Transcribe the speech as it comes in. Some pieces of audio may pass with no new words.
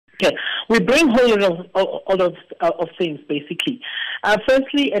Okay, we bring all of things basically.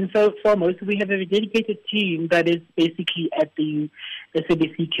 Firstly and foremost, we have a dedicated team that is basically at the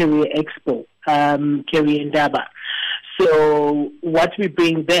SABC Career Expo, Career Indaba. So what we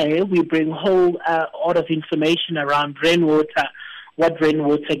bring there, we bring whole lot of information around rainwater, what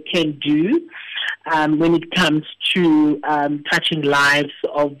rainwater can do when it comes to touching lives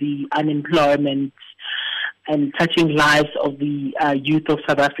of the unemployment and touching lives of the youth of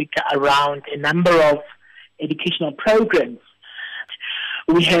South Africa around a number of educational programs.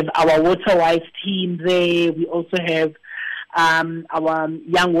 We have our water-wise team there. We also have our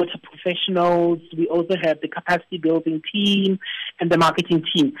young water professionals. We also have the capacity building team and the marketing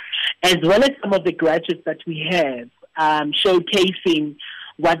team, as well as some of the graduates that we have showcasing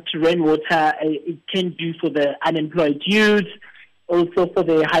what rainwater it can do for the unemployed youth, also for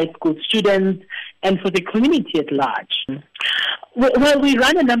the high school students, and for the community at large. Well, we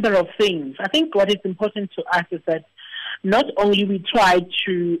run a number of things. I think what is important to us is that not only we try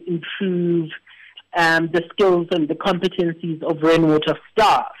to improve the skills and the competencies of rainwater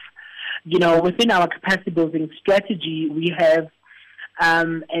staff. You know, within our capacity building strategy, we have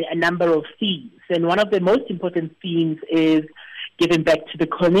a number of themes. And one of the most important themes is giving back to the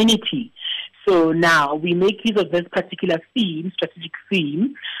community. So now we make use of this particular theme, strategic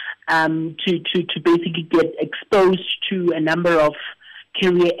theme, to basically get exposed to a number of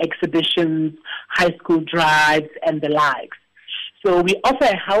career exhibitions, high school drives, and the likes. So we offer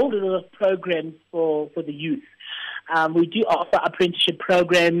a whole lot of programs for the youth. We do offer apprenticeship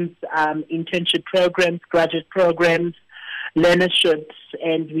programs, internship programs, graduate programs, learnerships,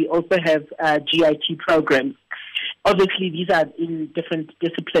 and we also have GIT programs. Obviously, these are in different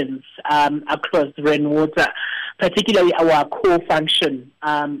disciplines across rainwater, particularly our core function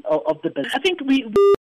of the business. I think we